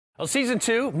Well, Season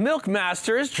 2, Milk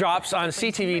Masters, drops on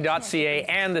ctv.ca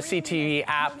and the CTV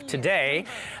app today.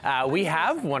 We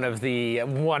have one of the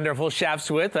wonderful chefs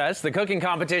with us. The cooking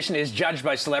competition is judged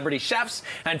by celebrity chefs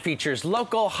and features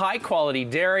local, high-quality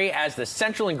dairy as the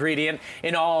central ingredient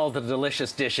in all the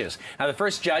delicious dishes. Now, the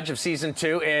first judge of Season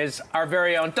 2 is our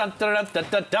very own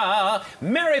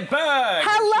Mary Berg.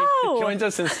 Hello! She joins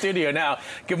us in studio now.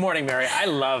 Good morning, Mary. I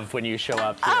love when you show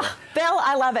up here. Oh, Bill,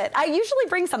 I love it. I usually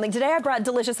bring something. Today I brought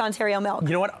delicious Ontario milk. You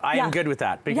know what? I am good with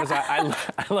that because I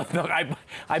love milk.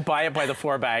 I buy it by the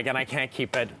 4-bag and I can't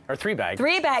keep it, or 3-bag.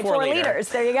 3-bag, 4 liters.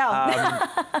 There you go.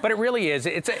 But it really is.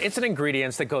 It's an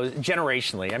ingredient that goes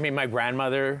generationally. I mean, my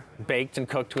grandmother baked and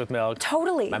cooked with milk.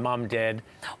 Totally. My mom did.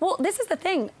 Well, this is the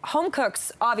thing. Home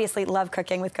cooks obviously love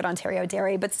cooking with good Ontario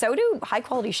dairy, but so do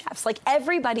high-quality chefs. Like,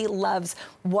 everybody loves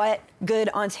what good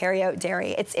Ontario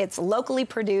dairy. It's locally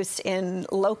produced in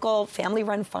local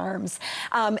family-run farms,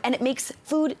 and it makes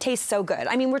food taste so good.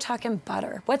 I mean, we're talking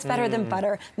butter. What's better than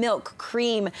butter? Milk,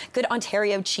 cream, good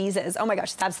Ontario cheeses. Oh my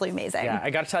gosh, it's absolutely amazing. Yeah,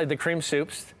 I got to tell you, the cream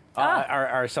soups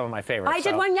are some of my favorites. I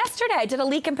did one yesterday. I did a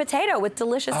leek and potato with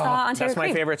delicious Ontario That's cream.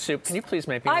 my favorite soup. Can you please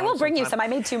make me one? I will bring you sometime?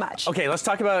 some. I made too much. Okay, let's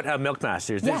talk about Milk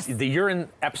Masters. Yes. You're in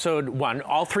episode 1.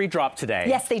 All 3 drop today.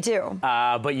 Yes, they do.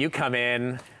 But you come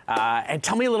in. And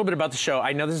tell me a little bit about the show.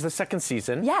 I know this is the second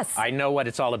season. Yes. I know what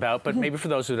it's all about, but maybe for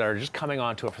those who are just coming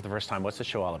onto it for the first time, what's the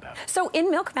show all about? So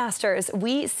in Milk Masters,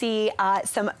 we see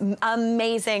some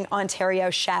amazing Ontario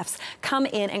chefs come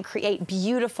in and create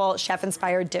beautiful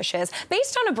chef-inspired dishes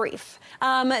based on a brief.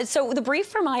 So the brief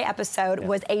for my episode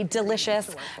was a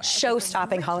delicious,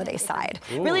 show-stopping holiday side,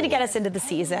 really to get us into the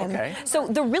season. Okay. So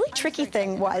the really tricky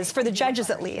thing was, for the judges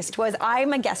at least, was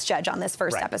I'm a guest judge on this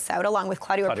first episode, along with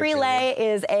Claudio Aprile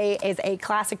is a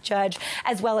classic judge,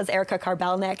 as well as Erica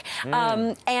Karbelnik.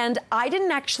 And I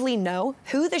didn't actually know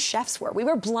who the chefs were. We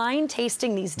were blind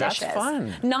tasting these dishes. That's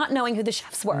fun. Not knowing who the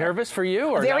chefs were. Nervous for you?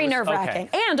 Or very nerve-wracking.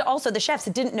 Okay. And also the chefs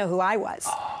didn't know who I was.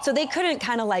 So they couldn't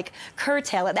kind of like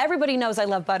curtail it. Everybody knows I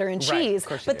love butter and cheese,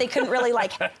 but they couldn't really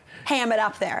like ham it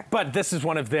up there. But this is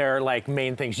one of their like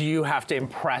main things. You have to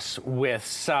impress with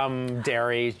some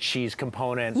dairy cheese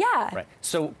component. Yeah. Right.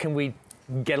 So can we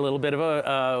get a little bit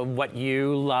of what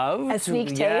you love? A sneak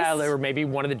taste? Yeah, or maybe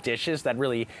one of the dishes that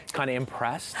really kind of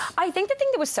impressed? I think the thing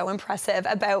that was so impressive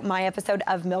about my episode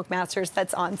of Milk Masters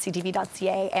that's on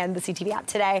ctv.ca and the CTV app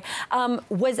today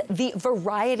was the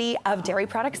variety of dairy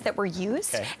products that were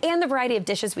used and the variety of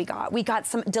dishes we got. We got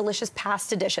some delicious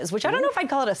pasta dishes, which I don't know if I'd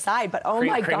call it a side, but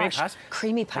my gosh.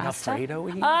 Creamy pasta. Like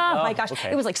Alfredo-y? Oh my gosh.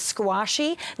 It was like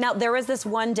squashy. Now, there was this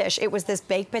one dish. It was this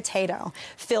baked potato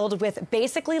filled with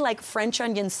basically like French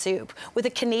onion soup with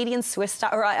a Canadian Swiss style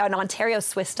or an Ontario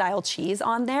Swiss style cheese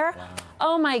on there. Wow.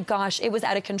 Oh my gosh, it was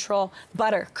out of control.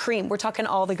 Butter, cream. We're talking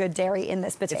all the good dairy in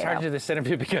this potato. It's hard to do this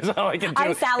interview because all I can do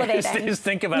is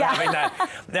think about having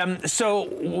that. So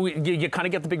you kind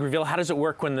of get the big reveal. How does it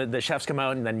work when the chefs come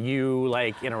out and then you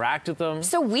like interact with them?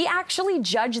 So we actually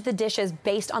judge the dishes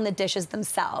based on the dishes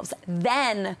themselves.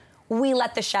 Then we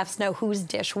let the chefs know whose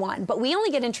dish won. But we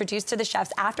only get introduced to the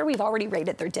chefs after we've already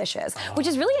rated their dishes, which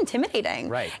is really intimidating.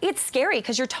 Right. It's scary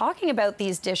because you're talking about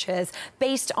these dishes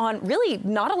based on really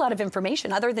not a lot of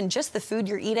information other than just the food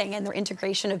you're eating and their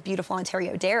integration of beautiful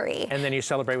Ontario dairy. And then you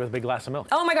celebrate with a big glass of milk.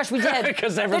 Oh my gosh, we did.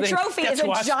 Because the trophy is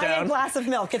a giant glass of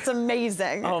milk. It's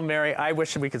amazing. Oh, Mary, I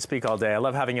wish we could speak all day. I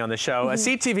love having you on the show.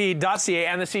 CTV.ca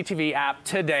and the CTV app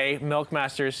today, Milk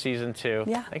Masters Season 2.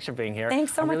 Yeah. Thanks for being here.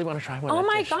 Thanks so much. I really want to try one of Oh that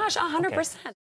my dish. gosh, 100%.